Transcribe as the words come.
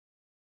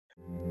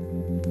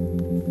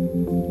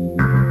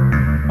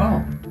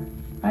Oh,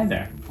 hi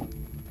there.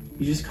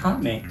 You just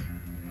caught me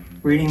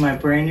reading my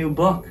brand new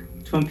book,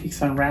 Twin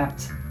Peaks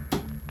Unwrapped.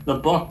 The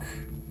book,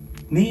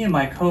 me and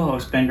my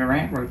co-host Ben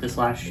Durant wrote this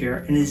last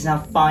year and is now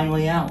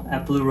finally out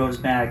at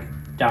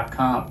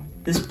bluerosemag.com.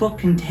 This book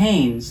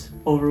contains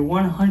over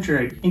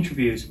 100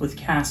 interviews with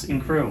cast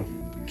and crew,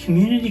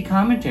 community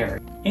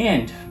commentary,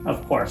 and,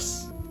 of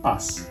course,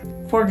 us.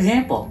 For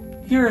example,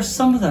 here are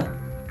some of the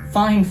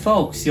fine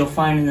folks you'll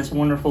find in this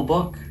wonderful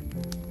book.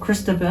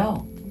 Krista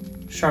Bell,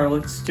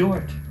 Charlotte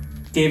Stewart,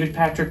 David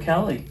Patrick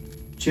Kelly,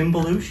 Jim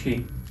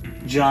Belushi,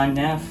 John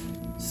Neff,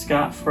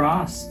 Scott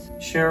Frost,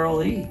 Cheryl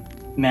Lee,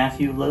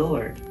 Matthew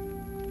Lillard,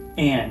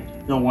 and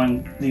the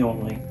one, the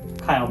only,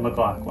 Kyle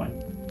MacLachlan.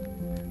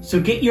 So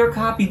get your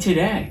copy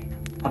today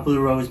at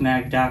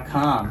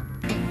bluerosemag.com.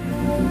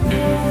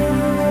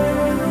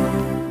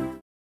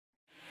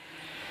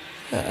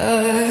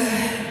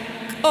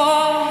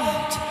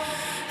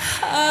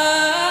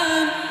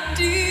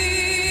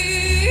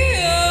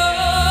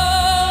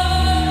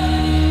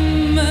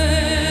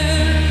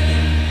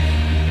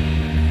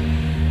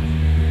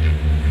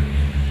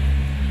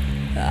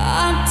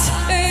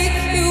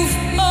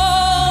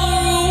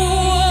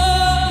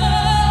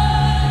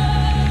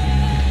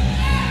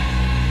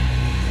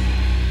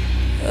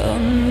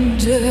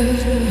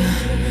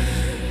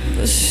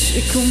 The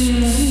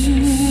sycamore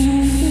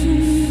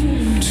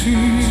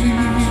trees.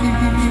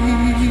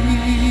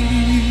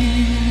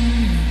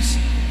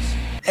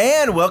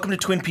 And welcome to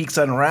Twin Peaks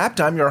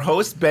Unwrapped. I'm your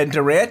host, Ben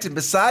Durant, and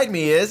beside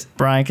me is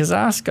Brian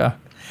Kazaska.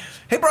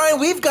 Hey, Brian,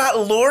 we've got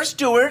Laura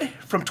Stewart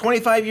from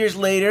 25 Years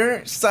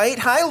Later site.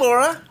 Hi,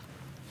 Laura.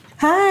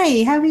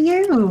 Hi, how are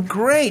you?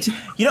 Great.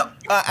 You know,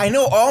 I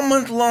know all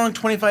month long,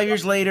 25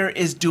 Years Later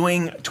is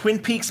doing Twin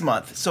Peaks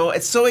month. So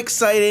it's so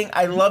exciting.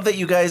 I love that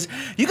you guys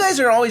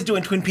are always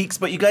doing Twin Peaks,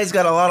 but you guys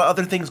got a lot of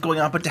other things going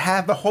on. But to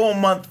have the whole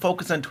month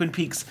focus on Twin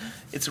Peaks,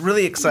 it's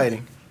really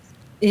exciting.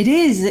 It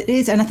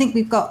is. And I think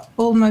we've got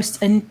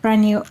almost a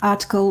brand new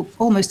article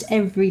almost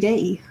every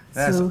day.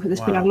 So there's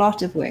been a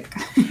lot of work.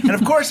 And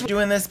of course, we're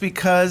doing this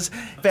because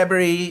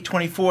February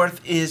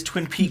 24th is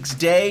Twin Peaks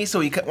Day.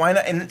 So why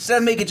not? And instead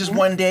of making it just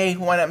one day,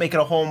 why not make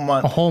it a whole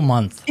month? A whole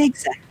month.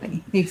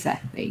 Exactly.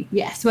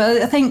 Yes.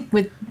 Well, I think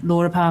with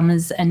Laura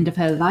Palmer's end of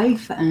her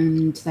life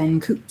and then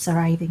Coop's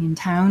arriving in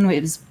town,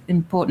 it was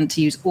important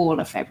to use all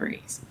of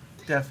February.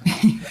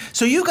 Definitely.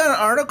 So you got an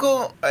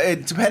article,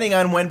 depending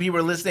on when people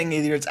are listening,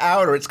 either it's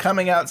out or it's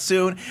coming out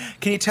soon.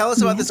 Can you tell us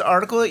about this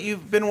article that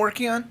you've been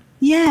working on?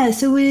 Yeah,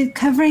 so we're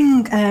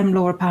covering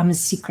Laura Palmer's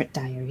secret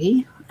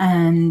diary,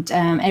 and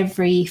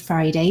every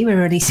Friday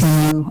we're releasing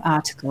a new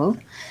article,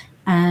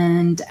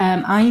 and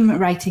I'm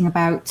writing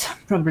about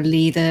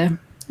probably the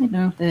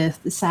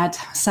sad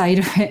side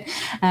of it.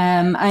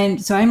 I'm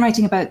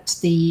writing about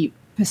the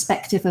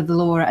perspective of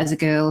Laura as a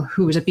girl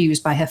who was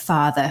abused by her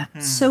father,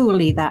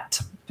 solely that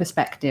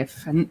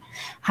perspective, and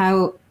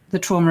how the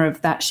trauma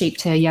of that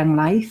shaped her young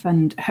life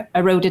and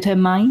eroded her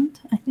mind,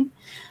 I think.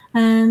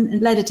 And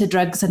it led her to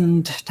drugs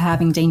and to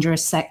having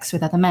dangerous sex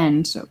with other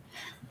men. So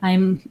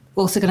I'm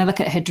also going to look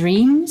at her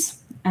dreams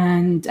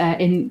and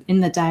in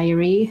the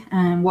diary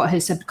and what her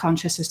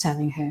subconscious was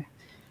telling her.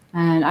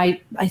 And I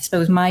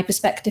suppose my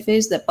perspective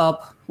is that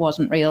Bob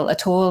wasn't real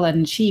at all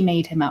and she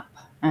made him up.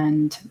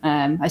 And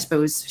I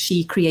suppose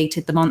she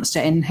created the monster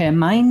in her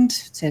mind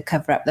to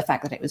cover up the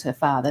fact that it was her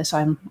father. So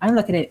I'm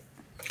looking at it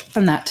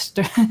from that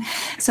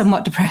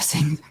somewhat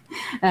depressing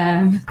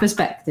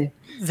perspective.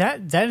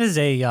 That is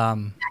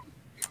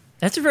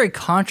that's a very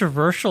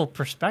controversial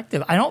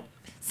perspective. I don't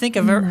think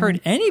I've ever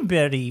heard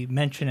anybody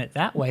mention it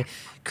that way.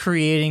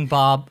 Creating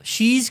Bob,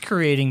 she's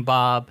creating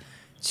Bob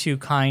to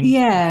kind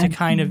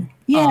of.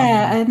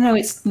 Yeah, I know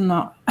it's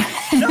not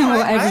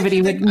what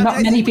everybody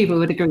many people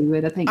would agree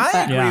with. I think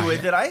I agree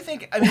with it.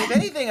 If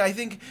anything, I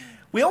think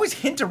we always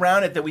hint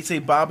around it that we say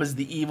Bob is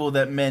the evil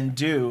that men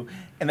do,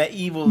 and that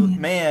evil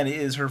man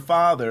is her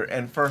father,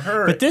 and for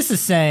her. But this is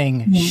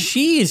saying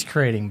she is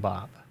creating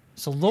Bob.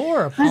 So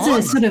Laura Palmer.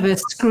 That's a sort of a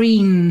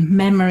screen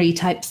memory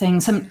type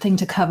thing, something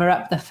to cover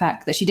up the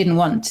fact that she didn't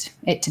want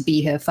it to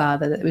be her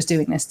father that was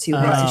doing this to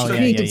her. So she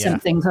created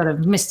something sort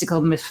of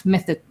mystical,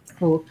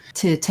 mythical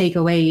to take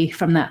away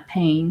from that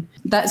pain.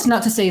 That's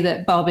not to say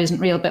that Bob isn't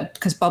real, but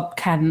because Bob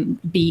can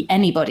be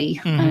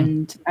anybody.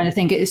 And I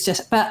think it's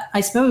just, but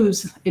I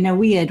suppose in a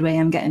weird way,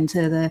 I'm getting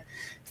to the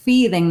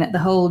feeling that the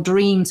whole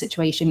dream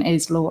situation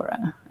is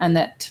Laura and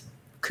that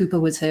Cooper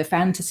was her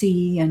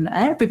fantasy and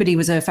everybody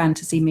was her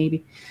fantasy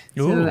maybe.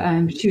 Ooh.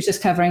 So she was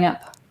just covering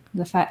up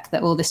the fact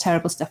that all this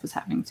terrible stuff was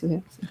happening to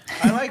her.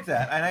 I like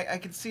that. And I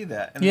can see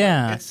that. And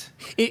yeah.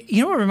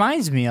 You know what it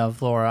reminds me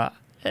of, Laura?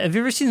 Have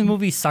you ever seen the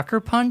movie Sucker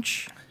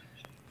Punch?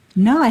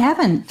 No, I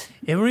haven't.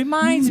 It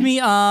reminds me,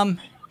 the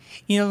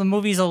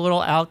movie's a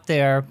little out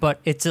there,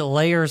 but it's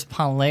layers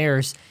upon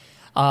layers.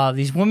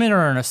 These women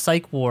are in a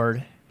psych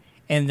ward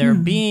and they're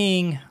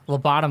being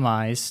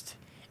lobotomized.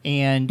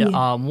 And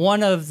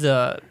one of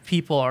the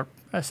people are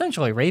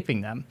essentially raping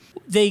them.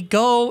 They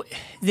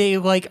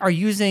are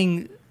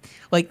using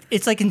like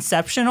it's like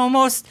Inception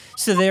almost.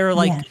 So they're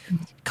like Yeah.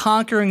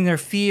 conquering their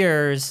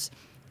fears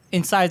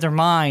inside their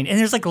mind, and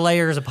there's like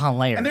layers upon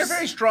layers. And they're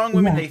very strong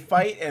women. Yeah. They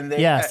fight and they.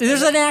 Yes,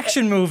 there's an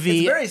action movie.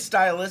 It's very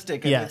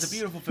stylistic. And Yes. It's a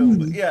beautiful film.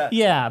 But yeah.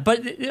 Yeah,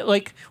 but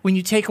like when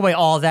you take away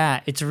all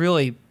that, it's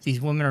really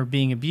these women are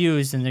being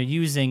abused, and they're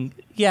using.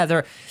 Yeah,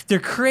 they're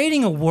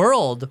creating a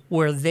world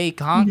where they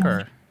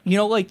conquer. You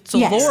know, like so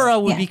Yes, Laura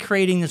would yeah. be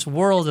creating this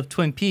world of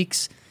Twin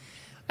Peaks,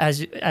 as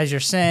you're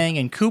saying,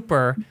 and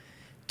Cooper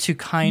to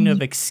kind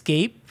of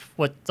escape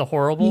what the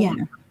horrible Yeah.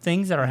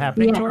 things that are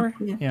happening to Yeah, her.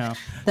 yeah. Yeah.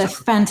 The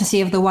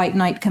fantasy of the White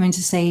Knight coming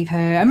to save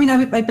her. I mean,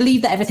 I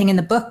believe that everything in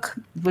the book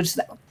was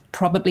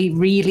probably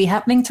really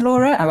happening to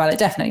Laura. Well, it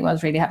definitely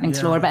was really happening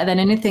to Laura, but then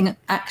anything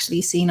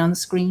actually seen on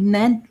screen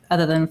then,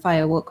 other than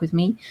Fire Walk with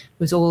Me,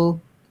 was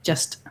all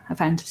just a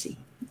fantasy.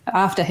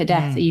 After her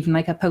death, even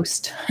like a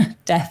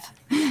post-death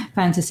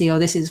fantasy, or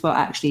this is what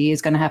actually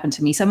is going to happen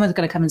to me. Someone's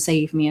going to come and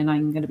save me and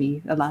I'm going to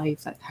be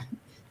alive.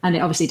 And it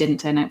obviously didn't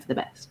turn out for the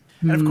best.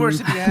 And of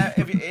course,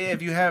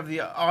 if you have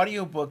the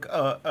audiobook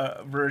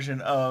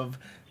version of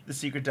The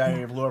Secret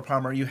Diary of Laura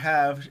Palmer, you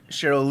have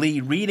Cheryl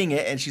Lee reading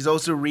it, and she's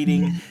also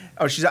reading.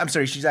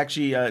 She's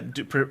actually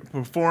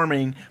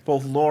performing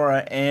both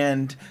Laura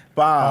and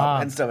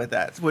Bob and stuff like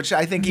that, which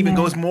I think even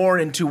goes more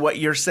into what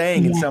you're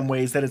saying in some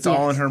ways, that it's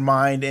all in her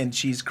mind and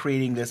she's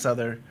creating this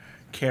other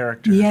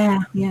character. Yeah,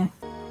 yeah.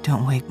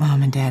 Don't wake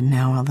Mom and Dad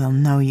now, or they'll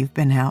know you've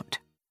been out.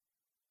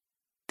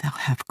 They'll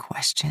have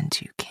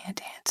questions you can't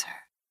answer.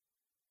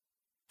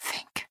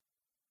 Think.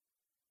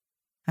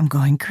 I'm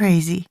going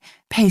crazy,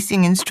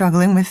 pacing and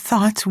struggling with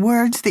thoughts,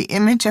 words, the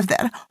image of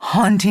that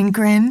haunting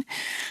grin.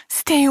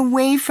 Stay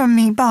away from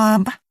me,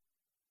 Bob.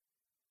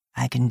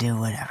 I can do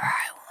whatever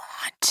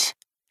I want.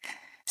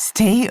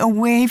 Stay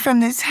away from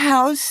this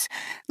house.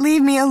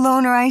 Leave me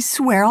alone, or I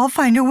swear I'll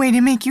find a way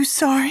to make you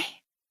sorry.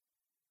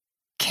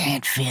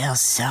 Can't feel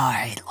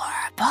sorry,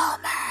 Laura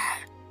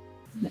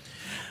Palmer.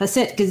 That's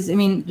it, because, I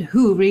mean,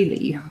 who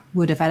really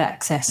would have had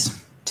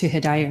access to her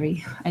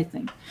diary, I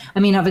think? I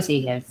mean,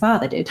 obviously her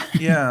father did,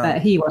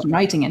 but he wasn't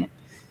writing in it.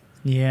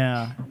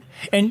 Yeah.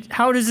 And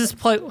how does this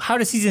play? How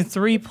does season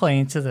 3 play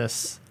into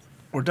this?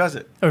 Or does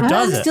it? Or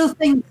does I it? still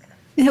think,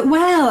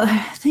 well, I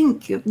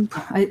think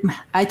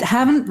I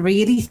haven't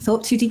really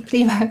thought too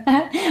deeply about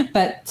that,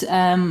 but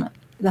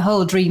the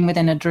whole dream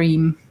within a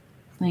dream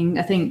thing,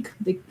 I think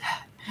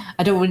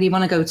I don't really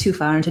want to go too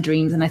far into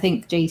dreams, and I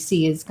think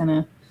JC is going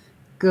to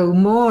go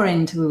more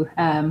into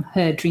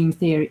her dream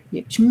theory,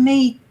 which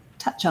may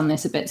touch on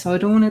this a bit, so I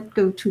don't want to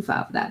go too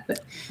far with that. But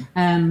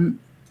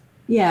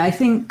yeah, I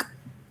think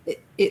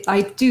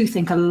I do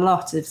think a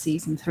lot of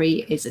season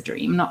 3 is a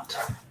dream, not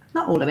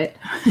all of it,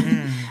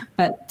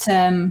 but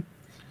I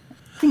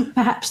think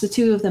perhaps the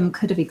two of them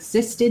could have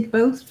existed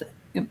both.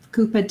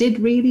 Cooper did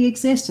really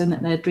exist, and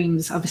that their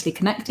dreams obviously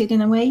connected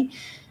in a way,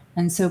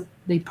 and so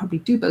they probably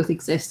do both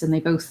exist, and they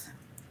both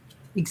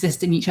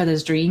exist in each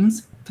other's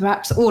dreams.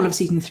 Perhaps all of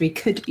season 3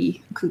 could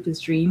be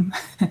Cooper's dream,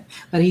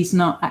 but he's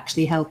not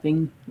actually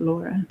helping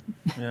Laura.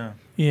 Yeah.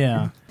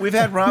 Yeah. We've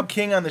had Rob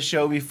King on the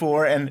show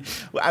before, and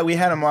we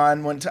had him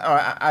on one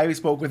time. I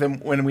spoke with him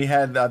when we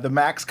had the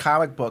Max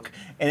comic book,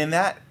 and in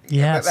that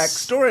that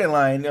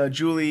storyline,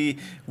 Julie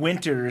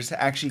Winters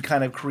actually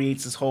kind of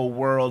creates this whole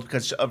world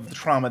because of the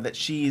trauma that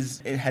she's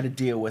had to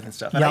deal with and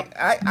stuff. And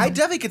I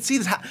definitely could see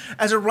this.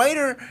 As a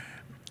writer,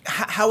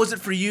 how was it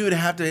for you to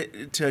have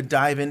to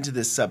dive into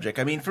this subject?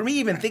 I mean, for me,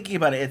 even thinking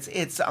about it,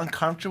 it's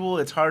uncomfortable.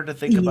 It's hard to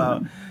think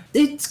about.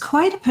 It's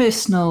quite a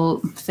personal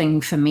thing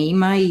for me.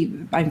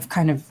 I've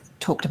kind of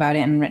talked about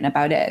it and written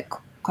about it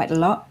quite a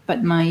lot,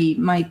 but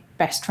my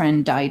best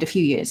friend died a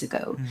few years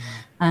ago.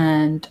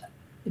 And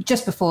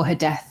just before her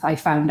death, I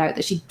found out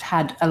that she'd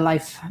had a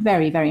life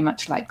very, very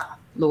much like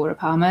Laura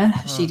Palmer.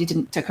 She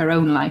didn't took her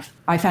own life.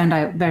 I found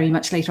out very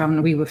much later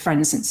on, we were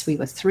friends since we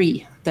were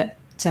 3, that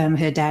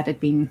her dad had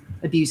been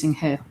abusing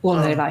her all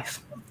her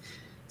life.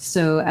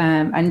 So,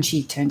 and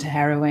she turned to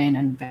heroin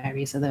and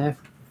various other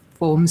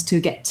forms to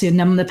get to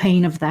numb the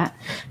pain of that.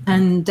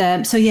 And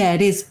so, yeah,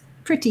 it is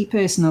pretty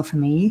personal for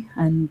me.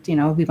 And, you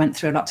know, we went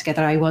through a lot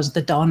together. I was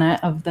the Donna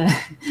of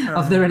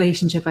the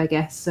relationship, I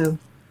guess. So,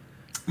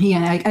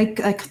 yeah,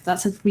 I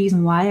that's a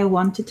reason why I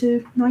wanted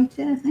to write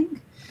it, I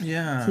think.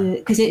 Yeah.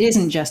 Because it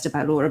isn't just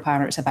about Laura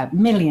Palmer. It's about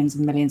millions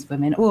and millions of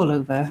women all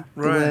over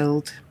the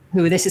world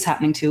who this is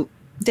happening to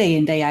day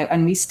in, day out.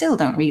 And we still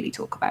don't really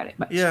talk about it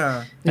much.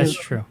 Yeah, that's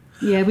true.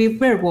 Yeah,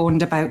 we're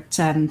warned about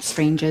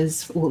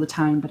strangers all the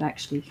time, but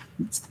actually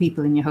it's the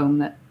people in your home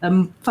that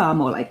are far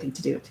more likely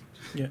to do it.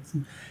 Yeah.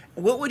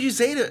 What would you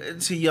say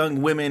to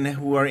young women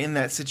who are in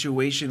that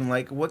situation?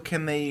 Like, where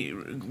can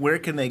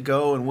they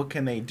go and what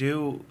can they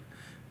do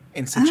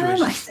in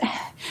situations?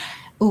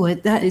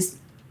 That is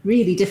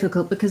really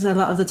difficult because a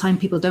lot of the time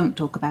people don't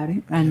talk about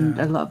it, and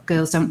a lot of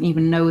girls don't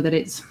even know that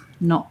it's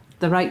not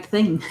the right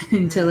thing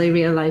until they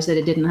realize that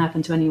it didn't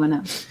happen to anyone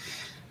else.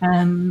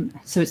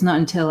 So it's not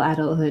until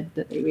adulthood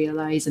that they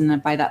realize,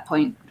 and by that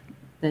point,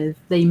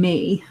 they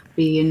may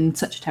be in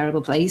such a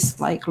terrible place,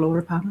 like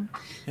Laura Palmer,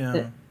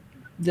 that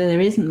there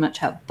isn't much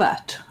help.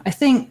 But I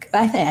think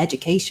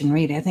education,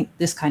 really. I think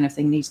this kind of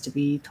thing needs to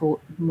be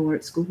taught more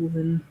at school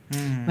than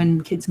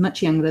when kids are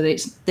much younger.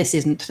 That this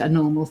isn't a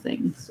normal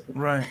thing. So.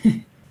 Right.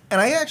 And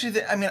I actually,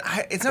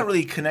 it's not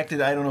really connected.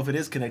 I don't know if it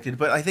is connected,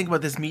 but I think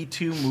about this Me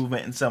Too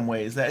movement in some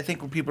ways. That I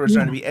think people are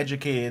starting to be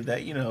educated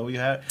that you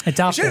have it's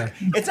out there.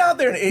 It's out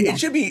there. It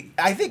should be.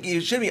 I think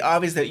it should be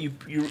obvious that you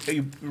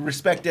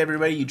respect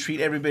everybody, you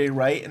treat everybody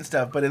right and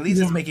stuff. But at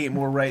least it's making it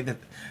more right, that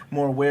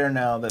more aware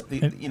now that they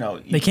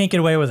can't get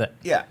away with it.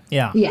 Yeah.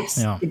 Yeah. Yes.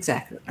 Yeah.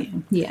 Exactly.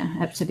 Yeah.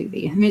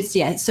 Absolutely. I mean,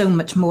 it's so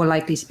much more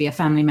likely to be a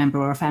family member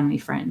or a family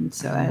friend.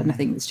 So and I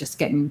think it's just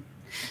getting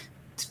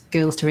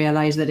girls to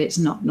realize that it's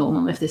not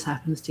normal if this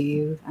happens to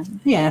you.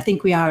 And I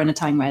think we are in a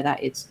time where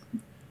that is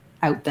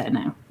out there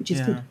now, which is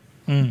good.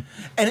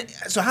 And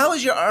so how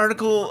is your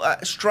article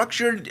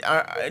structured?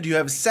 Do you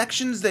have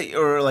sections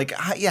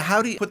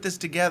how do you put this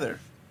together?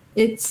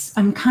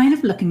 I'm kind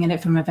of looking at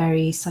it from a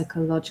very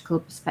psychological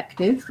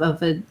perspective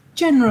of a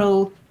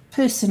general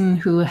person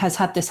who has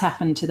had this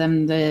happen to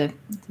them,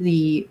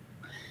 the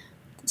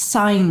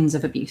signs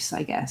of abuse,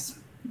 I guess.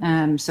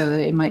 So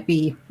it might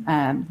be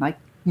like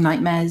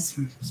nightmares,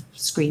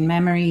 screen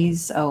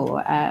memories,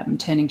 or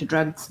turning to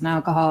drugs and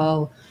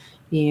alcohol,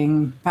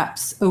 being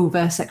perhaps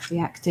over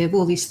sexually active,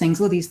 all these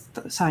things, all these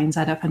signs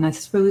add up. And I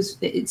suppose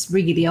it's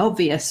really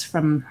obvious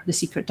from The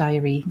Secret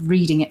Diary,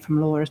 reading it from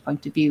Laura's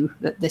point of view,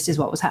 that this is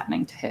what was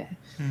happening to her.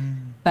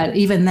 But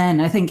even then,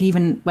 I think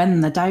even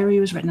when the diary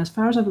was written, as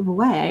far as I'm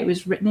aware, it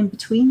was written in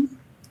between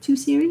 2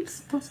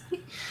 series,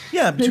 possibly.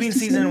 Yeah, between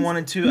season 1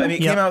 and 2. I mean, it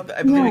came out.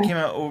 I believe it came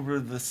out over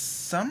the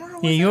summer.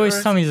 Yeah, you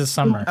always tell me the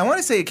summer. I want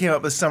to say it came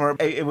out this summer.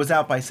 It was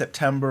out by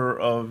September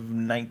of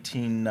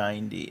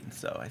 1990.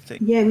 So I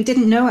think. Yeah, we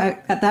didn't know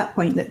at that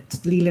point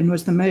that Leland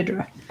was the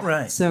murderer.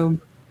 Right. So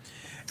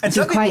and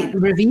it's quite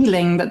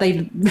revealing that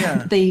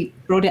they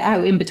brought it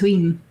out in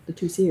between the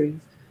 2 series.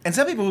 And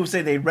some people who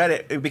say they read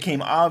it, it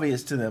became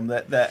obvious to them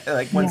that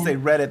like once they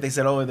read it, they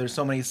said, "Oh, there's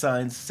so many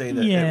signs to say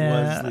that it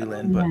was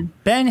Leland."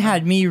 But Ben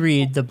had me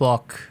read the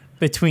book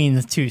between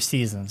the 2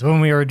 seasons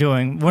when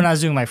I was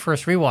doing my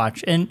first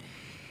rewatch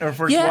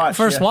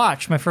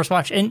my first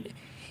watch, and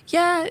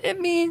I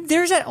mean,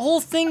 there's that whole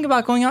thing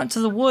about going out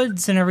into the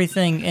woods and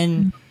everything,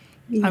 and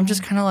I'm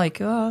just kind of like,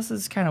 oh, this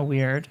is kind of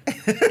weird.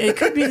 It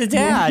could be the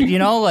dad,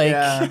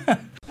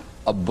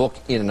 A book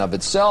in and of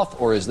itself,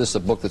 or is this a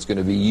book that's going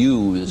to be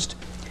used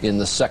in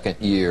the second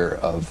year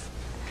of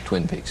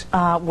Twin Peaks?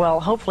 Well,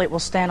 hopefully it will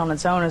stand on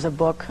its own as a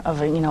book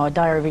of a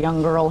diary of a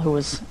young girl who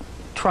was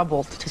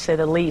troubled, to say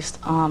the least,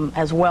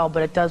 as well.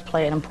 But it does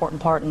play an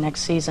important part in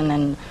next season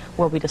and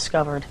will be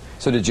discovered.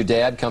 So did your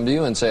dad come to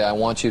you and say, I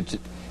want you to...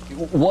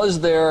 Was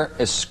there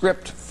a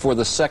script for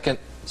the second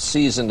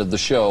season of the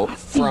show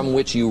from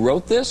which you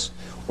wrote this?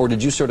 Or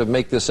did you sort of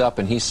make this up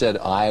and he said,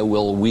 I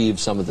will weave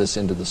some of this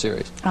into the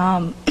series?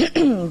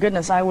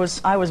 Goodness, I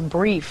was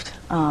briefed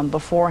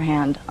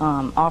beforehand,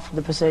 offered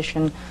the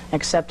position,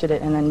 accepted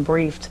it, and then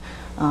briefed,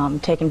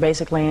 taken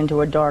basically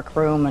into a dark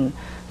room, and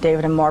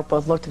David and Mark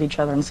both looked at each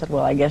other and said,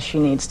 well, I guess she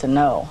needs to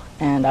know.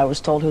 And I was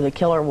told who the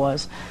killer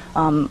was.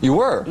 You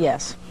were?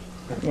 Yes.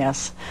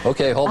 Yes.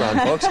 Okay, hold on,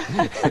 folks.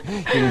 You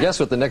can guess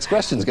what the next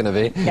question's going to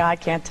be. Yeah, I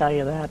can't tell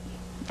you that.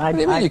 What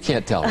do you mean you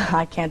can't tell me?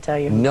 I can't tell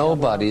you.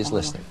 Nobody's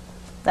listening.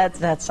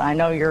 That's. I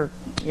know you're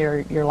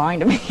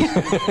lying to me.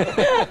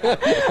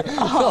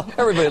 Well,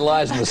 everybody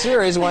lies in the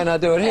series. Why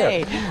not do it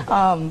here?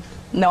 Hey,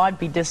 no, I'd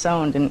be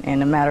disowned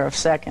in a matter of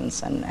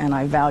seconds, and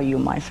I value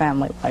my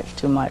family life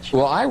too much.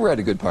 Well, I read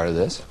a good part of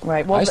this.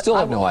 Right. Well, I still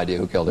have no idea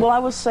who killed her. Well, I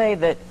will say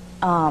that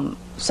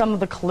some of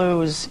the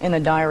clues in the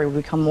diary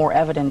will become more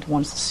evident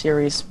once the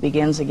series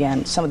begins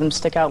again. Some of them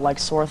stick out like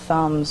sore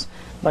thumbs,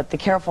 but the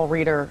careful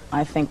reader,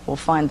 I think, will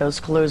find those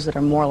clues that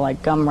are more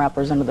like gum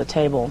wrappers under the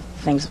table,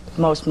 things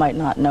most might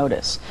not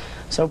notice.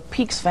 So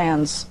Peaks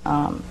fans,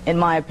 in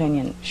my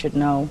opinion, should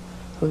know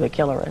who the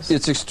killer is.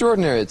 It's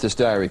extraordinary that this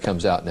diary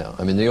comes out now.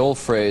 I mean, the old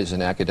phrase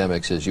in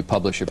academics is you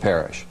publish or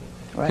perish.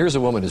 Right. Here's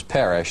a woman who's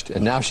perished,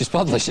 and now she's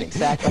publishing.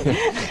 Exactly.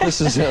 This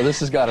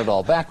has got it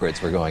all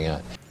backwards. We're going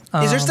on.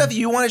 Is there stuff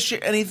you want to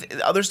share? Any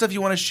other stuff you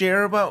want to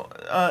share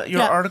about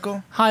your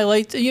article?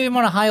 Highlight. You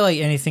want to highlight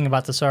anything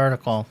about this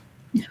article?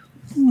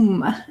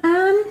 Yeah,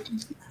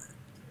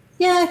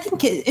 I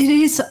think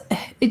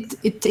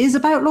it is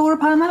about Laura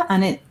Palmer,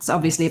 and it's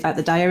obviously about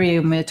the diary,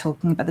 and we're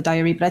talking about the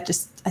diary. But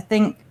I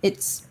think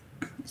it's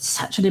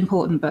such an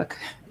important book,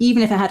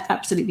 even if it had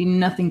absolutely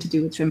nothing to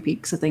do with Twin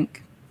Peaks. I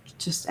think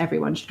just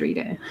everyone should read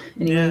it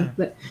anyway.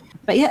 Yeah.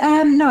 But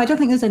yeah, no, I don't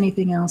think there's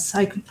anything else.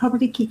 I could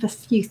probably keep a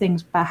few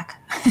things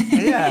back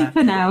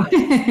for now.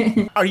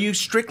 Are you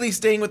strictly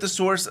staying with the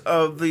source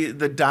of the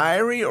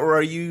diary, or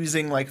are you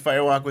using like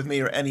Firewalk with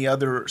Me or any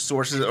other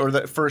sources, or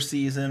the first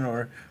season,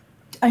 or?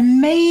 I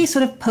may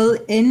sort of pull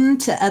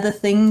into other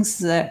things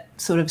that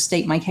sort of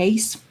state my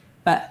case,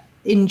 but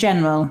in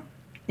general,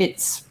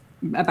 it's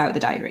about the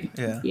diary.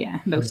 Yeah.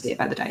 Mostly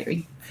about the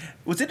diary.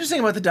 What's interesting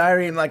about the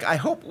diary, and like I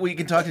hope we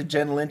can talk to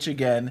Jen Lynch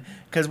again,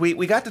 because we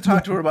got to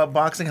talk to her about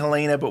Boxing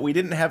Helena, but we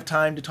didn't have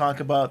time to talk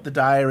about the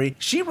diary.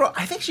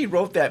 I think she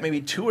wrote that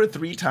maybe 2 or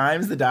 3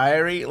 times, the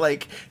diary.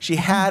 Like she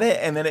had it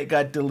and then it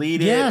got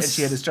deleted and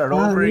she had to start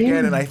over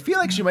again. And I feel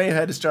like she might have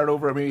had to start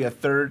over maybe a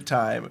 3rd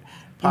time,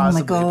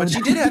 possibly. Oh my God. But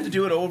she did have to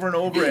do it over and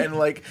over, and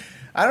like,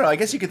 I don't know. I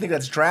guess you could think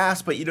that's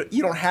drafts, but you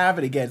don't have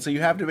it again, so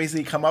you have to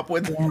basically come up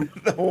with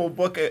the whole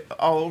book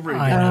all over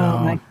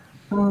again.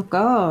 Oh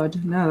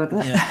God, no!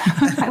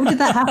 How did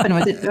that happen?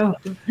 Was it?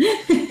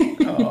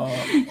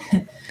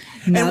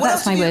 No,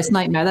 that's my worst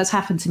nightmare. That's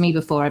happened to me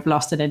before. I've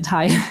lost an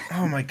entire.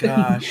 Oh my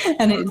gosh!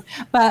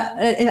 But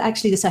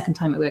actually, the second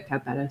time it worked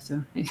out better.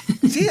 So.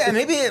 See, and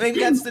maybe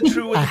that's the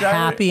true with the diary.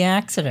 Happy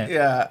accident.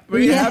 Yeah,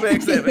 maybe a happy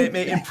accident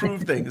may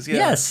improve things. Yeah.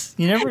 Yes,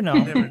 you never know.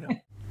 You never know.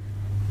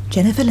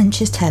 Jennifer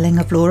Lynch's telling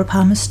of Laura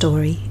Palmer's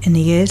story in the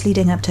years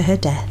leading up to her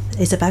death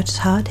is about as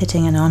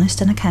hard-hitting and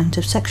honest an account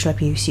of sexual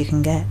abuse you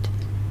can get.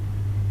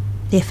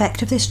 The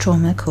effect of this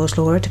trauma caused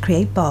Laura to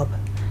create Bob,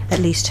 at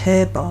least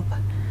her Bob,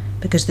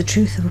 because the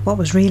truth of what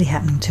was really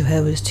happening to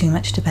her was too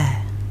much to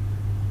bear.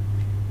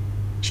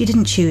 She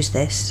didn't choose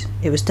this.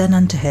 It was done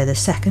unto her the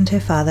second her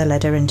father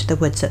led her into the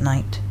woods at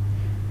night.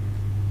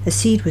 A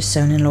seed was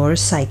sown in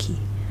Laura's psyche,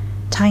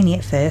 tiny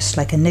at first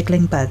like a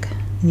niggling bug,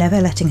 never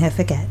letting her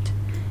forget,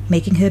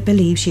 making her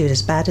believe she was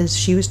as bad as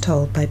she was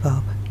told by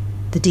Bob,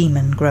 the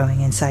demon growing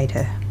inside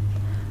her.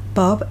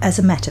 Bob as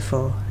a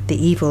metaphor, the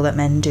evil that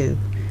men do.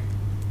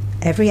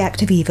 Every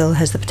act of evil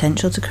has the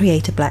potential to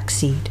create a black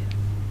seed.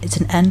 It's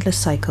an endless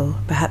cycle,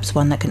 perhaps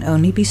one that can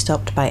only be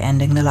stopped by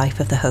ending the life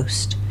of the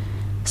host,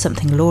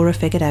 something Laura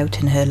figured out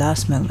in her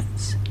last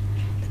moments.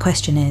 The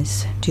question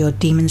is, do your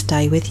demons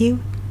die with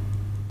you?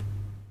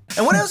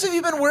 And what else have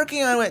you been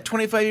working on at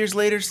 25 Years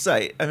Later's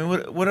site? I mean,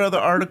 what other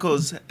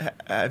articles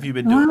have you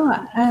been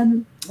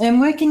doing? I'm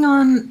working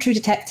on True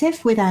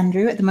Detective with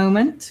Andrew at the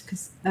moment,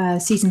 because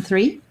season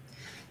 3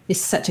 is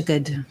such a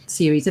good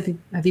series.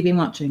 Have you been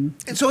watching?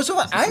 So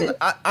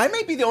I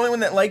may be the only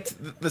one that liked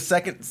the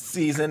second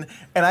season,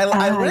 and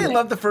I really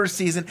loved the first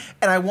season,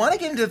 and I want to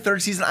get into the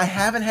third season. I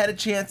haven't had a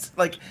chance,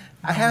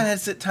 I haven't had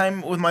to sit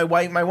time with my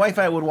wife. My wife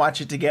and I would watch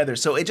it together,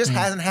 so it just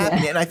hasn't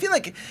happened yet. And I feel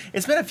like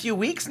it's been a few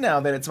weeks now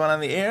that it's been on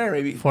the air,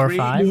 maybe 4 or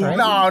 5, right?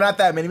 No, not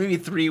that many, maybe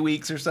 3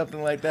 weeks or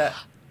something like that.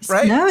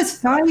 Right? No, it's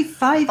 5 weeks.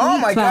 Oh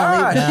my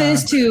God! The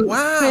first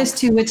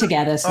two were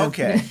together. So.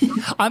 Okay.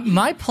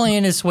 My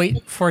plan is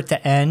wait for it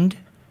to end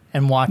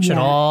and watch it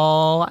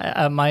all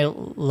at my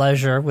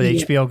leisure with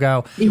HBO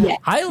Go. Yeah.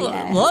 I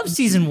love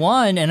season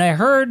 1, and I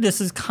heard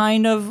this is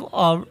kind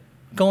of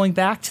going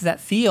back to that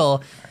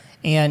feel.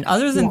 And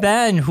other than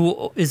Ben,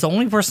 who is the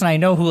only person I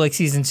know who likes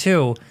season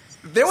 2,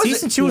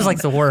 season 2 was like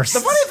the worst.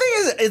 The funny thing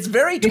is, it's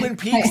very Twin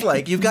Peaks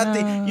like. You've got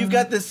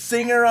the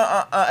singer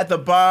at the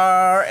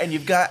bar, and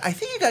I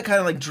think you've got kind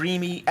of like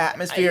dreamy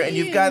atmosphere, and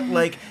you've got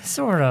like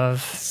sort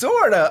of.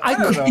 I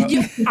don't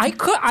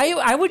know.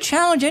 I would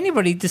challenge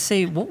anybody to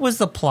say what was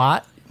the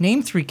plot.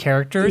 Name 3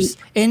 characters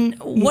and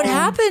what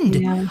happened.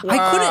 Yeah.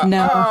 I couldn't.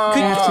 No, I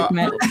have to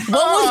admit.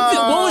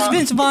 What was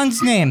Vince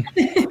Vaughn's name?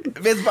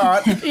 Vince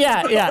Vaughn.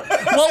 Yeah.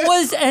 What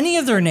was any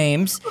of their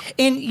names?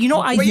 And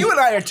But you and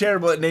I are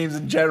terrible at names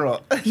in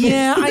general.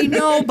 Yeah, I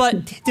know,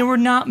 but they were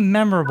not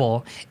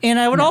memorable. And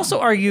I would also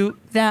argue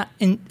that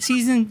in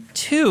season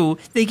 2,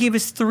 they gave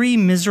us 3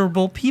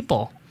 miserable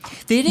people.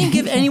 They didn't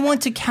give anyone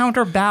to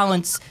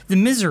counterbalance the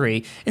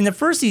misery. In the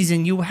first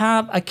season, you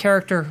have a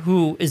character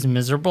who is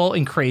miserable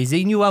and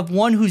crazy, and you have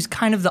one who's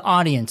kind of the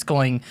audience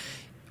going,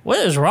 what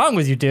is wrong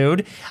with you,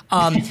 dude?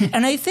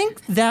 And I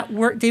think that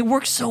they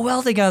work so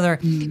well together.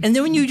 And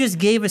then when you just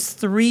gave us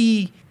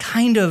 3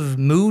 kind of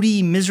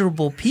moody,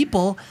 miserable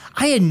people,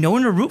 I had no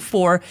one to root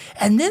for.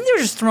 And then they're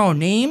just throwing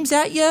names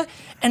at you.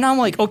 And I'm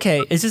like,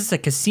 okay, is this a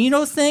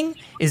casino thing?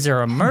 Is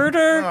there a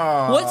murder?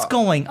 What's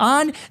going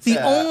on? The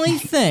only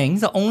thing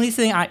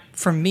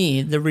for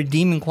me, the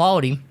redeeming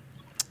quality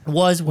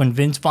was when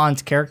Vince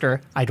Vaughn's character,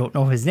 I don't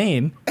know his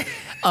name,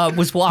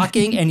 was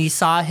walking and he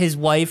saw his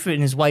wife,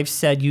 and his wife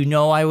said,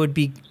 I would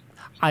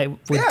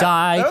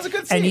die. That was a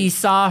good scene. And he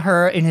saw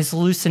her in his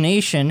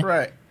hallucination.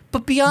 Right.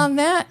 But beyond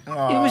that,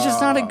 it was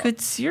just not a good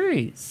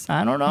series.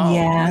 I don't know.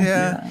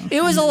 Yeah.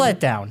 It was a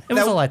letdown.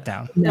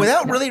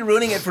 Without really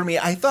ruining it for me,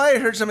 I thought I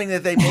heard something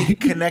that they make a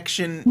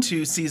connection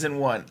to season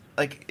 1.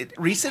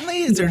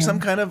 Recently, is there some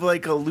kind of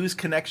like a loose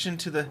connection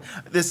to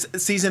this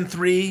season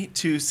 3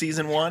 to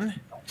season 1?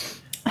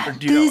 Or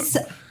do you There's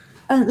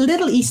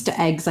little Easter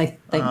eggs, I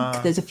think.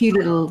 There's a few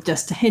little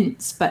just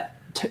hints, but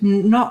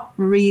not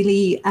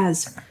really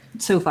as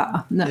so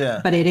far. No,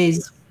 but it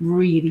is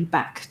really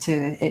back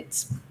to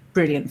its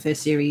brilliant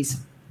first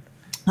series.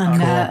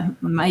 And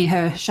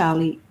Maher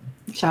Shali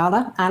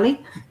Sharla, Ali,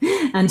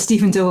 and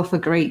Stephen Dorff are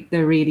great.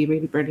 They're really,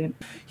 really brilliant.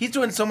 He's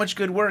doing so much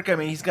good work. I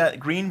mean, he's got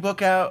Green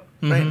Book out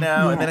right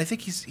now, and then I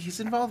think he's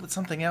involved with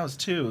something else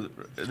too.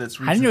 That's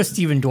recent. I didn't know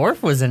Stephen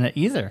Dorff was in it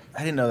either. I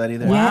didn't know that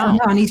either. Yeah,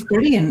 no, and he's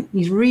brilliant.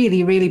 He's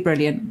really, really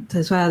brilliant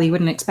as well. You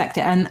wouldn't expect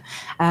it,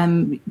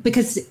 and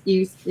because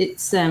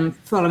it's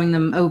following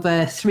them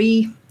over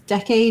 3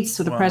 decades,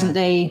 sort of present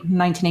day,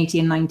 1980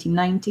 and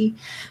 1990,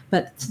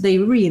 but they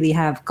really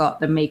have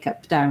got the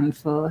makeup down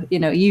for,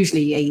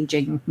 usually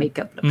aging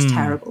makeup looks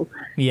terrible.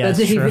 Yeah,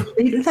 but true.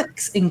 it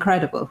looks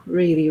incredible.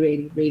 Really,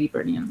 really, really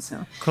brilliant.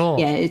 So Cool.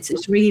 yeah,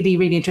 it's really,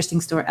 really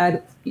interesting story.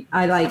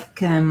 I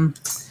like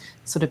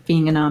sort of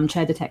being an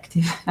armchair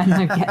detective, and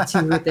I get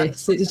to with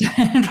this. It's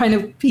trying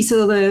to piece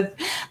all the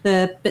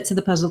bits of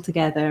the puzzle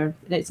together.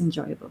 It's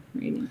enjoyable,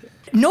 really good.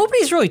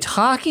 Nobody's really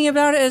talking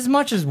about it as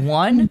much as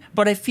one,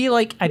 but I feel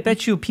like I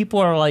bet you people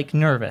are like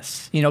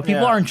nervous.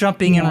 People aren't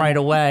jumping in right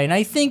away. And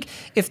I think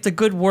if the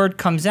good word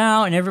comes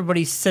out and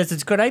everybody says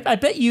it's good, I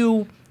bet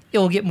you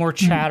it'll get more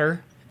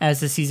chatter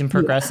as the season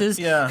progresses.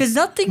 Yeah. Because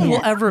nothing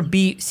will ever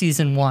beat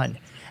season 1.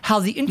 How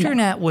the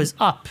internet was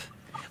up.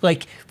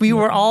 Like, we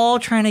were all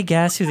trying to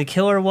guess who the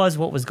killer was,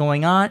 what was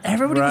going on.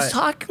 Everybody was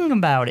talking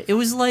about it. It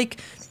was like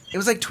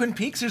Twin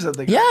Peaks or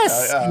something.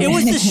 Yes, it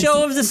was the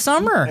show of the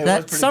summer.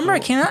 That summer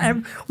cool. came out,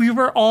 and we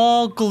were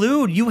all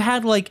glued. You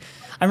had I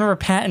remember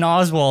Patton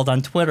Oswalt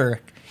on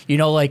Twitter,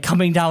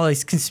 coming down with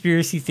these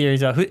conspiracy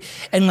theories about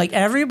and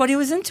everybody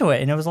was into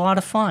it, and it was a lot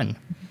of fun.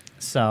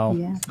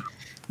 So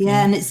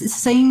yeah, and it's the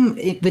same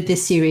with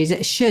this series.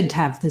 It should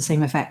have the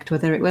same effect,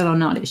 whether it will or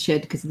not. It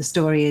should, because the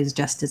story is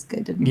just as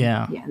good. And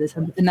there's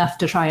enough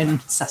to try and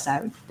suss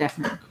out.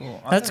 Definitely.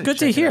 Cool. That's good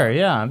to hear.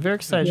 Yeah, I'm very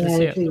excited to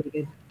see it's it. really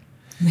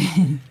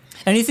good.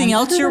 Anything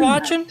else you're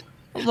watching,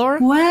 Laura?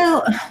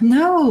 Well,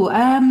 no,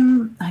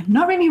 I'm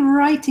not really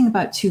writing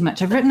about too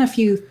much. I've written a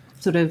few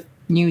sort of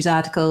news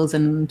articles,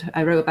 and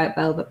I wrote about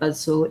Velvet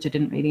Buzzsaw, which I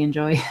didn't really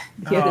enjoy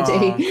the other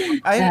day.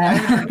 I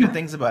haven't heard good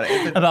things about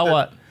it. About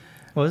what?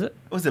 What was it?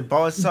 Was it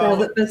Buzzsaw?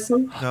 Velvet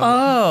Buzzsaw.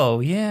 Oh,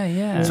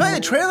 yeah. That's why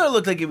the trailer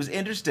looked like it was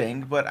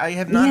interesting, but I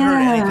have not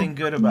heard anything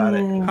good about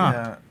it.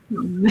 Huh.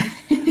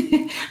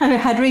 Yeah. I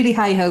had really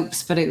high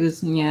hopes, but it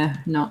was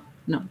not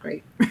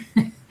great.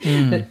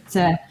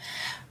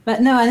 But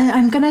no,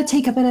 I'm going to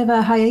take a bit of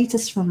a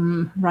hiatus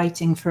from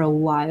writing for a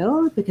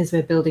while, because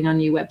we're building our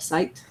new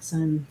website. So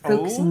I'm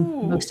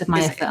focusing most of my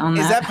effort on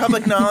that. Is that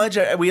public knowledge?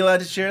 Are we allowed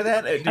to share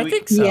that? I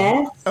think so.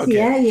 Yes.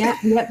 Okay.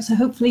 Yeah. So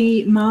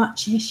hopefully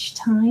March-ish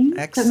time.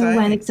 Exciting. Don't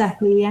know when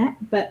exactly yet,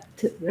 but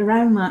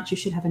around March you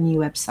should have a new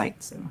website.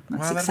 So that's Wow,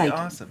 that'd exciting. be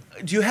awesome.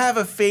 Do you have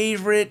a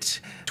favorite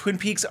Twin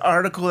Peaks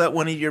article that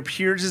one of your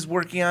peers is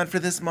working on for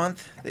this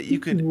month that you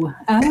could?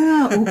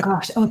 Oh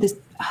gosh.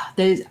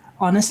 There's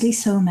honestly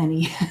so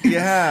many.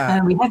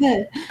 Yeah. We have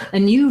a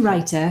new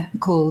writer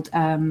called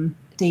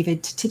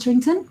David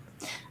Titterington,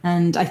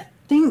 and I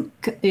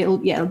think it'll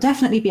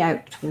definitely be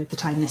out by the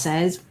time this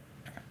airs.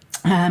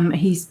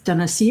 He's done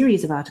a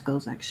series of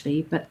articles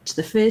actually, but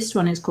the first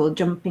one is called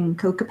Jumping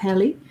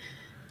Kokopelli,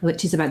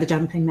 which is about the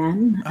jumping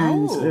men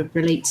and sort of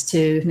relates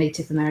to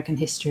Native American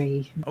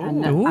history.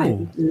 And I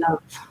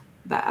love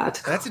that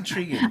article. That's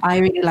intriguing. I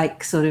really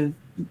like sort of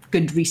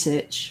good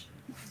research,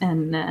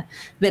 and a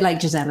bit like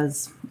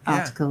Gisella's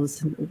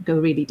articles, go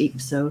really deep.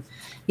 So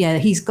yeah,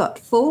 he's got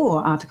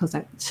 4 articles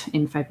out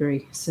in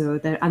February. So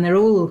they're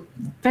all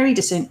very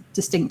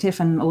distinctive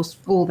and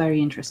all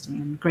very interesting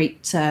and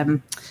great.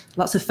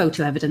 Lots of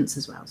photo evidence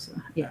as well. So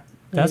yeah.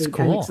 That's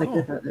cool. I'm excited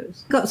about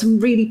those. Got some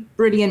really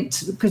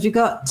brilliant, because we've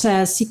got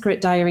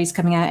Secret Diaries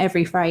coming out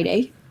every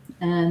Friday,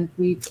 and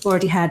we've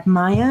already had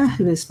Maya,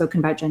 who has spoken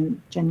about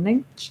Jen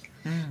Lynch,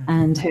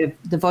 and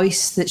the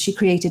voice that she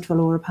created for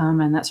Laura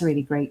Palmer, and that's a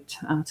really great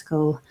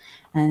article.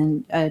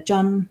 And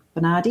John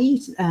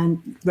Bernardi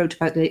wrote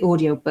about the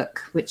audio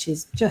book, which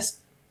is just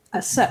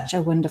such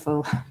a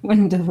wonderful,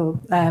 wonderful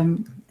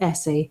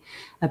essay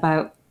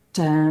about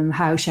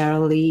how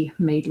Cheryl Lee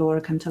made Laura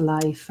come to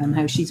life, and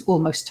how she's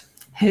almost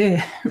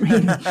her,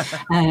 really.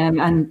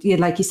 And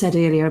like you said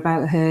earlier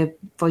about her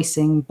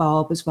voicing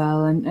Bob as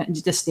well, and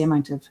just the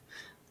amount of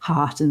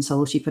heart and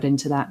soul she put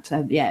into that.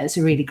 It's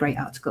a really great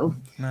article.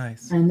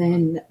 Nice. And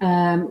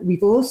then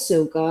we've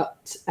also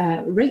got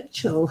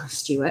Rachel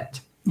Stewart,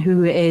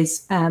 who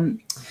is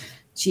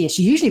she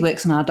usually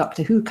works on our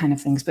Doctor Who kind of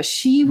things, but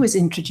she was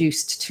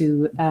introduced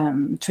to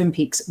Twin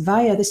Peaks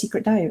via The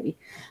Secret Diary,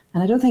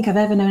 and I don't think I've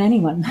ever known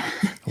anyone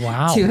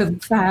to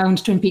have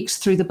found Twin Peaks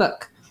through the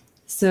book.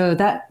 So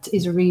that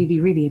is really,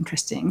 really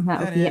interesting. That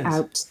will be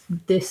out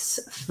this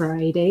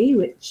Friday,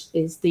 which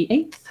is the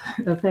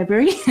 8th of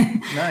February.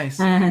 Nice.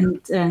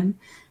 And then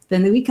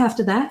the week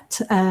after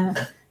that,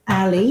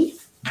 Ali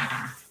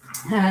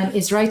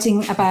is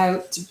writing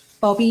about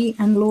Bobby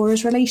and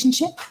Laura's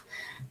relationship,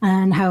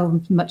 and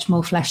how much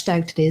more fleshed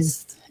out it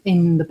is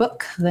in the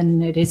book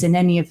than it is in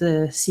any of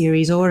the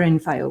series or in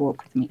Fire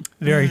Walk with Me.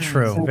 Very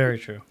true. Very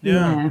true.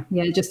 Yeah,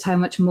 just how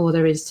much more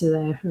there is to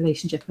their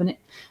relationship. And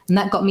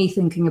that got me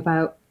thinking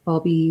about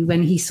Bobby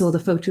when he saw the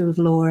photo of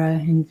Laura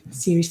in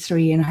series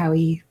 3, and how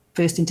he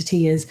burst into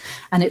tears.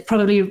 And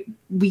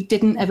we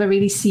didn't ever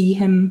really see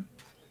him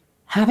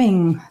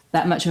having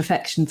that much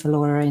affection for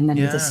Laura in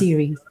any of the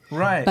series.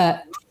 Right.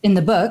 But in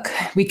the book,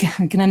 we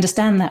can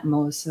understand that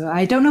more. So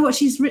I don't know what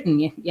she's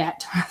written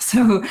yet.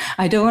 So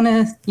I don't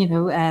want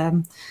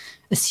to,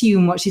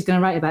 assume what she's going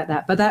to write about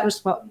that. But that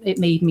was what it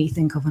made me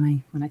think of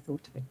when I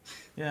thought of it.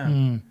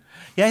 Yeah.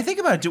 Yeah, I think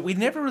about it. We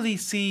never really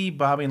see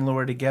Bobby and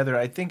Laura together.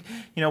 I think,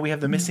 we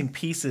have the missing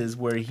pieces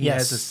where he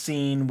has a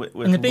scene with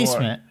in the Laura.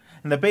 basement.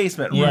 In the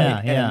basement, Yeah,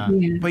 right?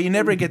 yeah. But you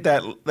never get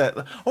that.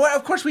 Well,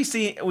 of course we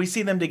see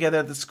them together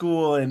at the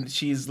school, and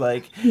she's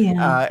like,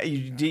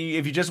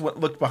 if you just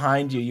looked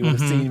behind you, you would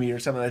have seen me or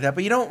something like that.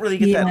 But you don't really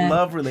get that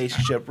love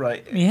relationship,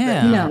 right?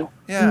 Yeah.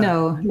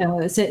 No.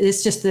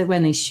 It's just that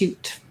when they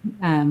shoot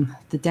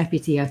the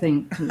deputy, I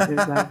think, it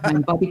was like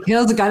when Bobby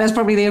kills the guy, that's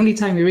probably the only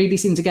time we really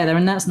seem together,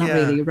 and that's not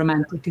really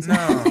romantic, is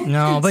it?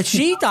 No, but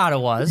she thought it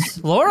was.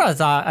 Laura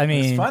thought,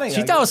 funny,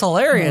 she thought it was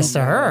hilarious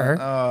to her.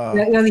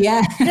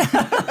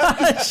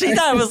 She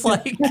thought it was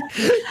like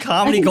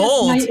comedy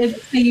gold. That's my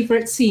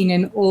favorite scene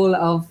in all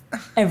of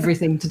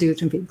everything to do with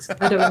Twin Peaks.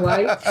 I don't know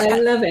why. I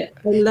love it.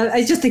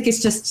 I just think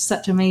it's just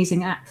such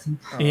amazing acting.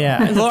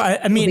 Yeah. Laura,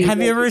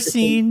 have you ever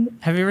seen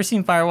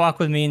Firewalk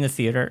with Me in the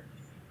theater?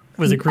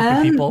 Was a group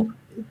of people?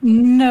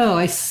 No,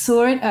 I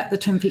saw it at the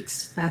Twin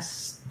Peaks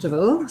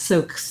Festival.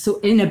 So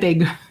in a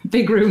big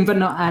room, but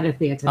not at a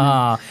theater.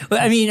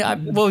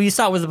 You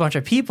saw it with a bunch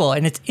of people,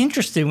 and it's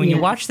interesting when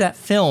you watch that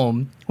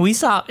film. We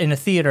saw it in a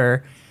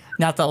theater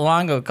not that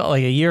long ago,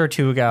 like a year or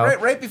two ago.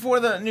 Right before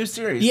the new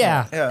series.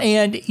 Yeah.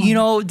 And,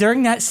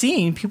 during that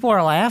scene, people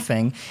are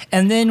laughing.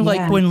 And then,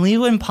 when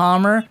Leland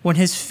Palmer, when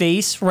his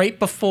face right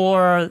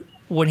before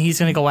when he's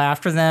going to go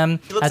after them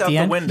at the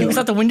end, he looks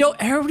out the window,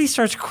 everybody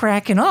starts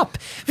cracking up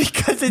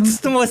because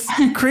it's the most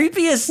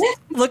creepiest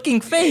looking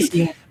face.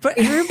 But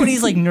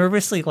everybody's like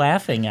nervously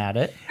laughing at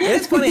it.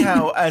 It's funny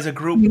how, as a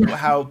group,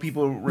 how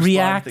people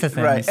react to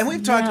things. Right, and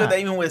we've talked about that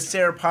even with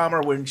Sarah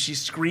Palmer when she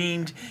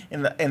screamed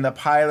in the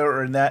pilot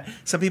or in that.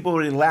 Some people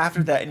really laughed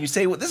at that, and you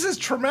say, "Well, this is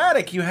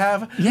traumatic." You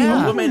have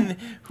a woman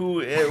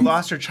who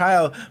lost her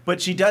child,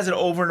 but she does it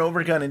over and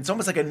over again. And it's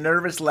almost like a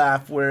nervous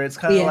laugh where it's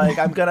kind of like,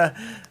 I'm gonna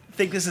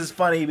think this is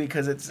funny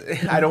because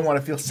I don't want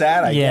to feel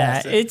sad, I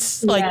guess.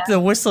 It's like the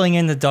whistling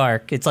in the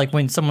dark. It's like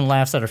when someone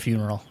laughs at a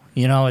funeral.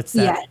 It's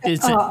that.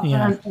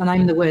 And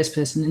I'm the worst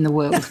person in the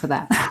world for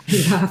that. I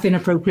laugh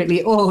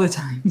inappropriately all the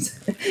time.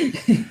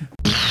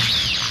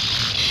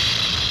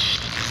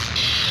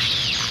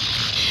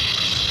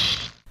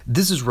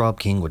 This is Rob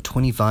King with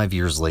 25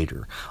 Years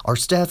Later. Our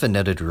staff and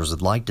editors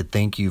would like to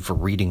thank you for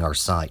reading our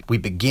site. We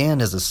began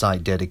as a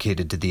site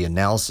dedicated to the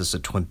analysis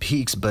of Twin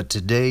Peaks, but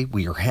today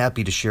we are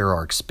happy to share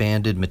our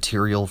expanded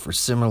material for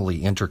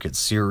similarly intricate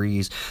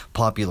series,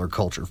 popular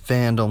culture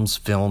fandoms,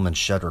 film, and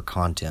Shudder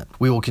content.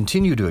 We will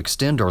continue to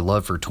extend our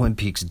love for Twin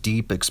Peaks'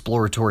 deep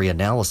exploratory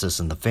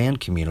analysis in the fan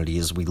community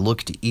as we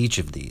look to each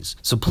of these.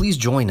 So please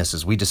join us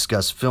as we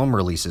discuss film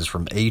releases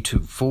from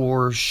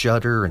A24,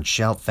 Shudder, and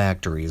Shout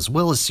Factory, as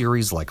well as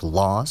series like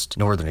Lost,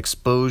 Northern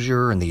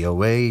Exposure, and the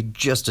OA,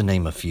 just to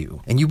name a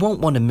few. And you won't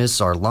want to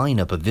miss our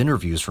lineup of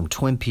interviews from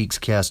Twin Peaks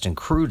cast and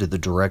crew to the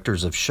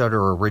directors of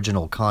Shudder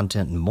original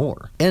content and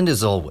more. And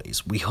as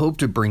always, we hope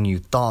to bring you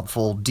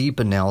thoughtful, deep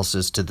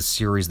analysis to the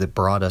series that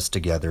brought us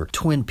together,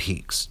 Twin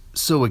Peaks.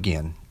 So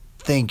again,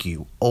 thank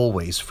you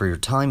always for your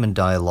time and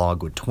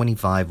dialogue with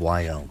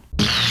 25YO.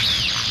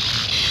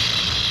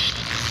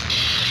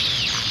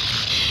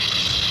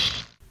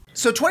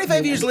 So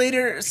 25 years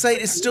later, site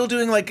is still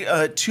doing like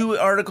 2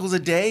 articles a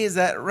day. Is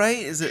that right?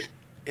 Is it?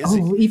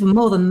 Even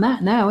more than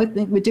that now. I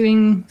think we're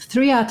doing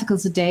 3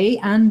 articles a day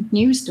and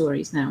news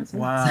stories now.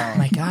 Wow. Oh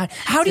my God.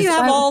 How do you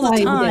have all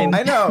the time?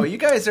 I know. You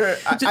guys are,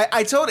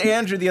 I told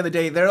Andrew the other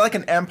day, they're like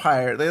an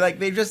empire. They've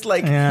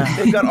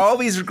got all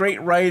these great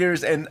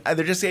writers and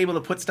they're just able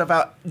to put stuff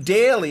out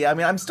daily. I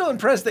mean, I'm still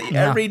impressed that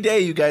every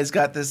day you guys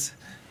got this.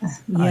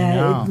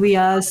 Yeah, we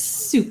are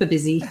super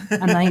busy.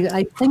 And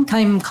I think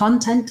I'm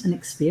content and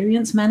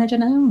experience manager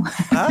now.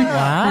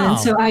 Wow. And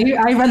so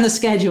I run the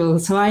schedule,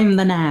 so I'm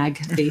the nag,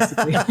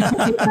 basically.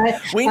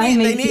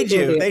 They need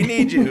you. They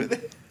need you.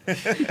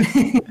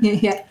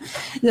 Yeah.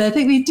 I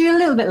think we do a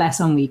little bit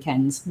less on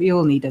weekends. We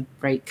all need a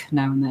break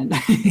now and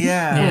then.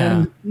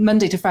 Yeah.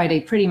 Monday to Friday,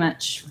 pretty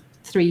much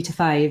 3 to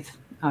 5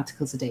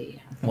 articles a day.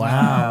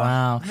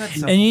 Wow.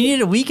 And you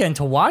need a weekend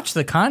to watch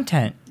the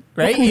content.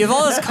 Right? You have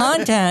all this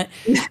content.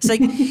 It's like,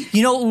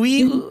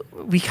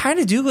 we kind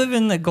of do live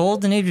in the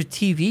golden age of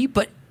TV,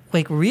 but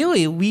like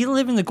really, we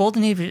live in the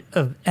golden age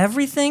of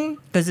everything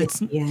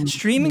because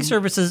streaming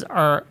services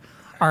are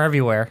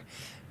everywhere.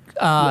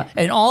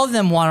 And all of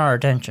them want our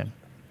attention.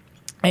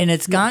 And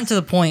it's gotten to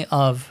the point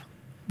of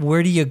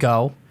where do you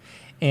go?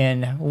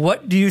 And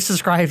what do you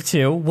subscribe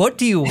to? What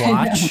do you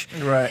watch?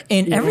 Right.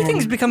 And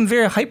everything's become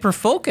very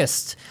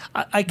hyper-focused.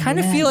 I kind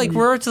of feel like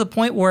we're to the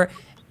point where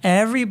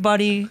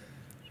everybody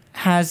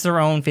has their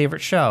own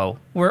favorite show.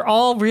 We're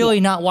all really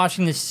not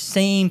watching the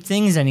same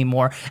things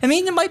anymore. I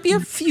mean, there might be a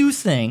few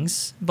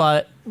things,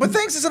 but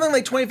thanks to something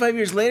like 25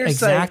 Years Later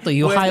exactly, site,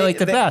 you highlight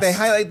the best. They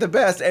highlight the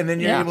best, and then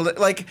you're able to,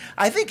 like,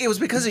 I think it was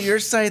because of your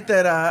site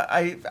that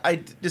I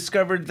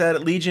discovered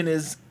that Legion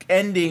is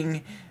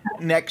ending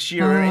next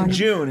year in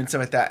June and stuff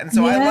like that. And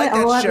so I like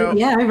that show.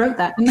 I wrote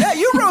that. Yeah,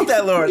 you wrote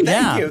that, Laura.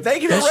 Thank you.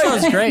 Thank you for that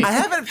writing. show's great. I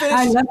haven't finished.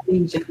 I love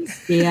Legion.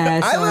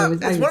 Yeah,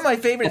 It's one of my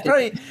favorites.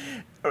 Probably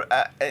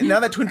now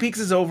that Twin Peaks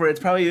is over, it's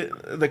probably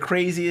the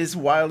craziest,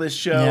 wildest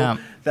show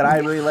that I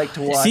really like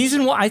to watch.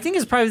 Season 1, I think,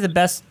 is probably the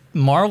best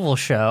Marvel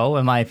show,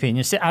 in my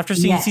opinion. After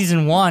seeing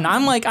season 1,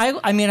 I'm like,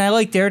 I mean, I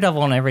like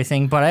Daredevil and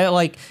everything, but I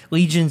like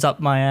Legion's up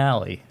my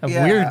alley of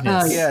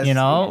weirdness.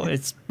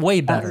 It's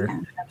way better.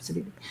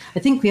 Absolutely. I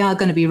think we are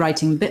going to be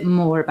writing a bit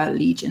more about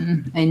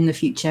Legion in the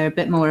future, a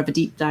bit more of a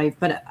deep dive,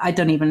 but I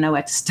don't even know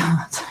where to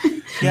start.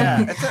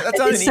 Yeah, that's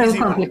it's so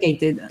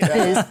complicated.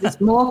 It's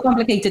more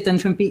complicated than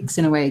Twin Peaks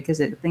in a way, because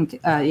I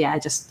think,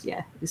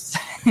 it's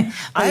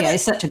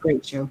such a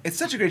great show. It's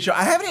such a great show.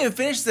 I haven't even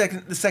finished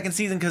the second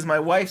season because my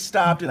wife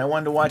stopped and I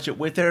wanted to watch it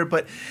with her.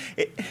 But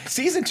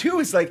season 2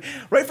 is like,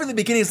 right from the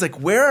beginning, it's like,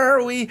 where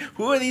are we?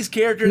 Who are these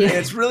characters? And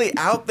it's really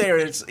out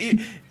there.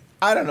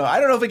 I don't know. I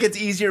don't know if it gets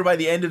easier by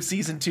the end of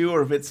season 2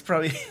 or if it's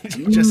probably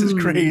just as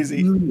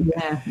crazy.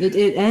 Yeah,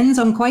 it ends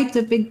on quite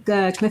a big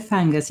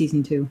cliffhanger,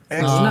 season 2.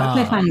 It's not a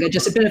cliffhanger,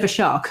 just a bit of a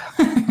shock.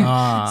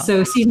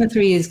 So season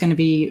 3 is going to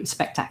be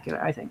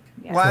spectacular, I think.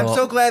 Yeah. Well, I'm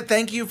so glad.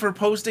 Thank you for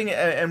posting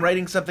and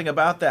writing something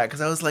about that,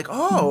 because I was like,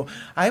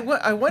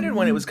 I wondered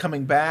when it was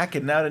coming back,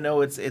 and now to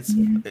know it's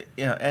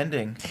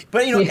ending.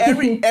 But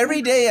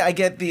every day I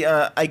get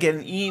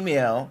an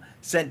email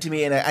sent to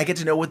me, and I get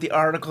to know what the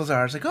articles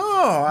are. It's like,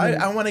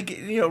 I want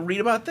to read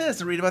about this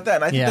and read about that,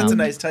 and I think that's a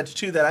nice touch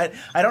too. That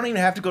I don't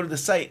even have to go to the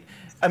site.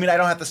 I mean, I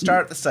don't have to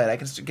start the site. I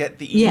can get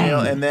the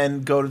email and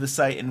then go to the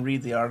site and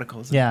read the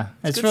articles. Yeah,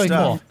 it's really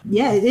cool.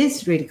 Yeah, it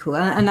is really cool,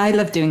 and I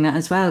love doing that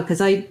as well, because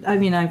I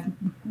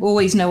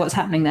always know what's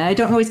happening there. I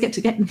don't always get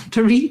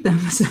to read them,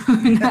 so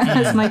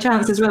that's my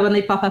chance as well when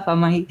they pop up on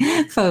my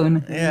phone.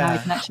 I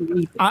can actually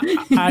read them.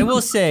 I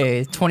will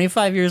say,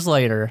 25 years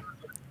later,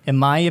 in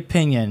my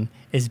opinion,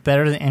 is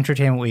better than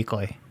Entertainment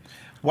Weekly.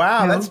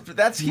 Wow,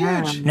 that's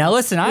huge. Now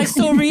listen, I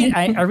still read.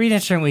 I read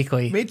Entertainment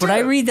Weekly, Me too. but I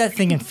read that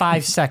thing in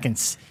 5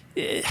 seconds.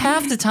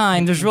 Half the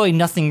time, there's really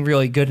nothing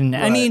really good in it.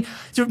 Right. I mean,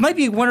 there might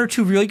be 1 or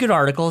 2 really good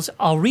articles.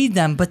 I'll read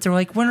them, but they're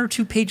like 1 or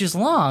 2 pages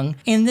long,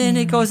 and then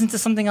it goes into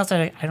something else.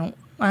 I don't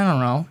know. I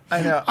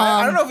know.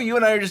 I don't know if you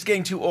and I are just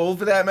getting too old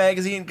for that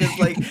magazine, because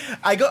like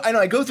I go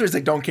through. It's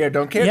like don't care.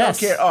 Yes.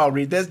 Don't care. Oh, I'll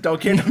read this.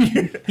 Don't care.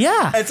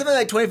 Yeah. And something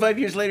like 25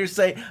 Years Later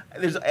say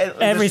there's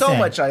Everything. so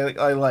much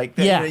I like.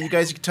 That, Yeah. you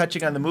guys are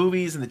touching on the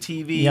movies and the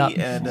TV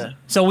and.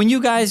 So when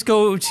you guys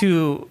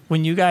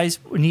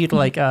need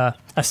like a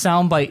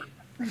soundbite,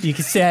 you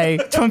could say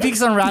Twin Peaks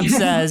Unwrapped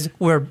says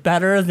we're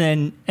better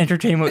than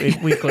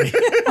Entertainment Weekly.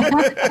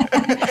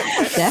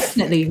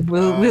 Definitely,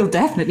 we'll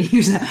definitely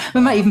use that. It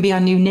might even be our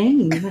new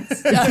name.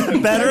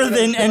 Better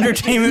than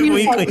Entertainment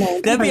Weekly.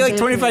 That'd be like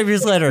 25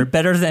 years later.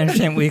 Better than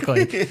Entertainment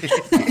Weekly.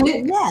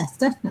 Yes,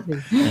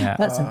 definitely. Yeah.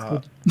 That sounds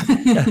good.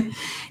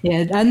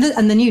 Yeah,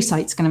 and the new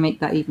site's going to make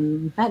that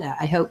even better,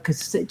 I hope,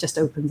 because it just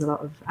opens a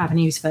lot of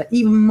avenues for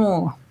even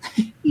more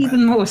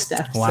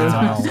stuff.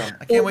 Wow. So,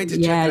 I can't wait to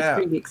check it out. Yeah,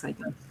 it's really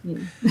exciting. Yeah.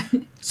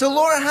 So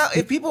Laura,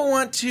 if people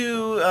want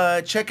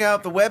to check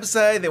out the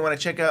website, they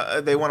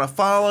want to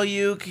follow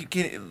you,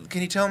 can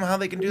you tell them how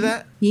they can do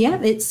that?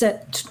 Yeah, it's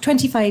at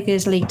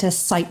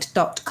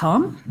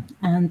 25yearslatersite.com,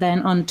 and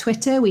then on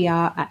Twitter we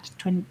are at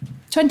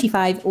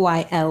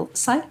 25YL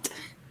site,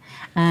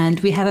 and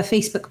we have a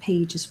Facebook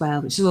page as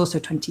well, which is also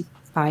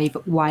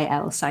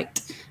 25YL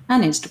site,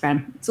 and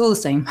Instagram. It's all the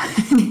same.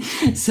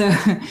 So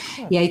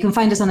yeah, you can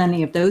find us on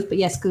any of those, but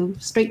yes, go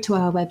straight to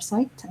our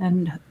website,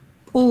 and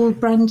all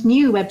brand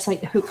new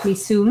website hopefully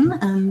soon,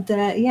 and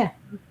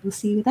we'll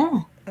see you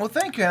there. Well,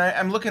 thank you.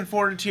 I'm looking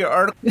forward to your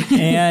article.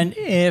 And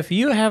if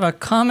you have a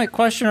comment,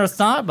 question, or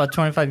thought about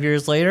 25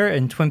 Years Later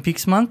and Twin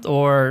Peaks Month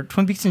or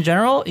Twin Peaks in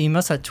general, email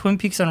us at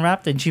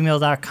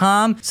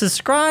twinpeaksunwrapped@gmail.com.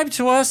 Subscribe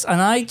to us on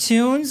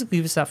iTunes.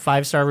 Leave us a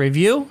 5-star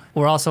review.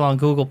 We're also on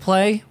Google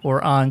Play.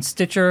 We're on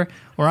Stitcher.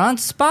 We're on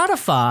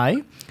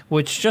Spotify,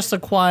 which just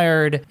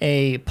acquired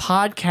a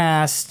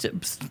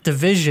podcast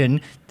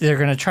division. They're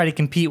going to try to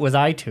compete with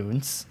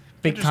iTunes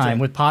big time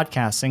with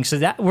podcasting. So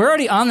that we're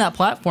already on that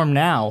platform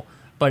now,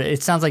 but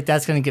it sounds like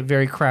that's going to get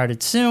very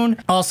crowded soon.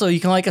 Also, you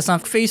can like us on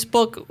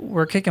Facebook.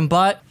 We're kicking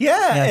butt.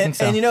 Yeah, I think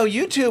so. And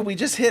YouTube, we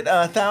just hit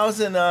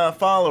 1,000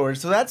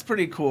 followers, so that's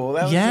pretty cool.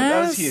 That was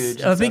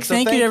huge. A big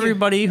thank you to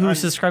everybody who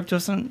subscribed to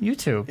us on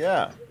YouTube.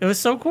 Yeah. It was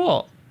so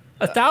cool.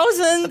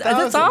 1,000?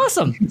 That's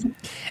awesome.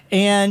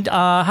 And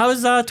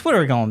how's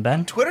Twitter going,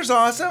 Ben? Twitter's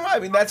awesome. I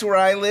mean, that's where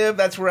I live.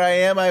 That's where I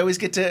am. I always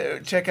get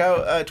to check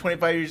out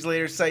 25 Years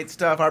Later site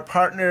stuff, our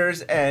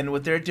partners, and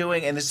what they're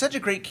doing. And there's such a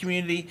great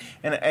community,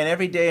 and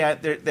every day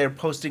they're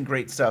posting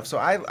great stuff. So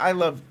I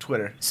love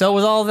Twitter. So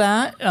with all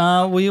that,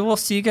 we will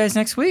see you guys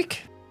next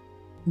week.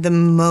 The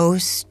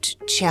most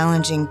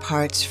challenging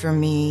parts for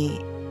me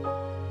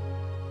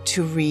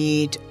to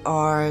read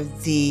are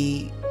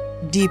the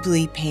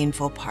deeply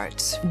painful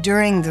parts.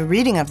 During the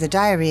reading of the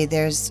diary,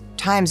 there's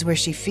times where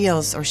she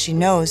feels or she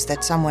knows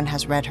that someone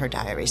has read her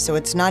diary. So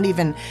there's not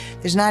even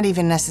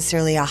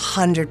necessarily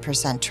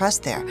 100%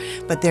 trust there,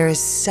 but there is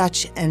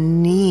such a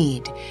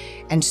need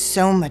and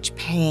so much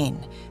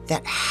pain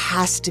that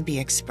has to be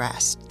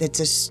expressed. It's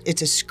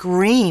a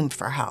scream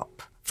for help.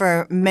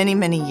 For many,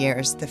 many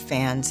years, the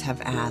fans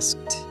have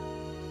asked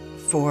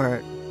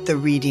for the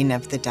reading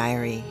of the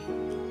diary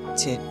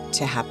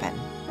to happen.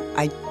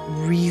 I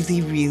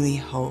really, really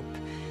hope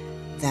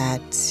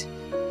that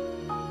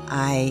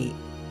I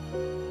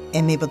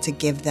am able to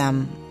give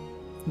them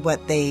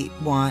what they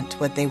want,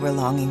 what they were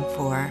longing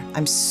for.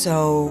 I'm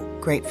so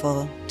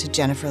grateful to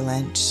Jennifer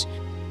Lynch.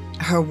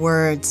 Her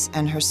words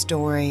and her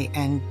story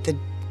and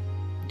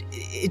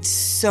it's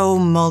so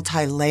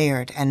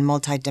multi-layered and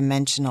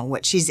multi-dimensional.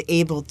 What she's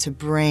able to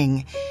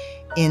bring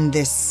in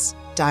this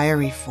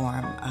diary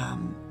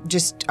form,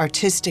 just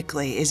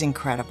artistically, is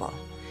incredible.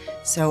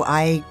 So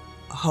I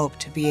hope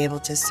to be able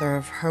to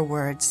serve her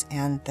words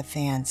and the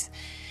fans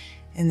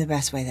in the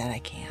best way that I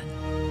can.